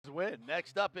win.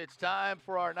 Next up, it's time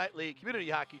for our nightly community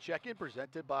hockey check-in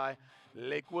presented by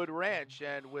Lakewood Ranch.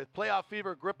 And with playoff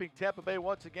fever gripping Tampa Bay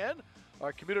once again,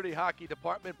 our community hockey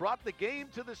department brought the game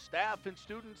to the staff and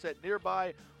students at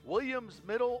nearby Williams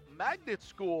Middle Magnet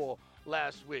School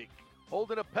last week,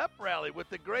 holding a pep rally with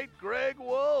the great Greg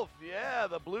Wolf. Yeah,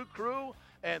 the Blue Crew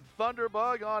and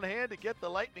Thunderbug on hand to get the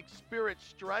Lightning spirit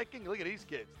striking. Look at these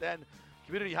kids. Then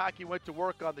community hockey went to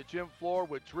work on the gym floor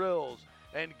with drills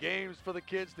and games for the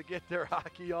kids to get their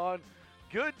hockey on.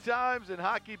 Good times in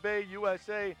Hockey Bay,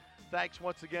 USA. Thanks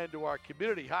once again to our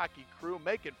community hockey crew,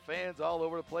 making fans all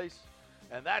over the place.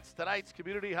 And that's tonight's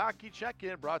community hockey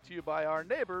check-in, brought to you by our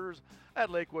neighbors at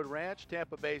Lakewood Ranch,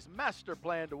 Tampa Bay's master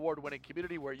planned award-winning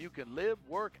community where you can live,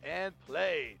 work, and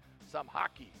play some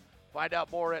hockey. Find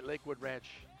out more at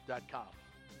lakewoodranch.com.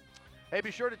 Hey,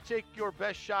 be sure to take your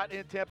best shot in Tampa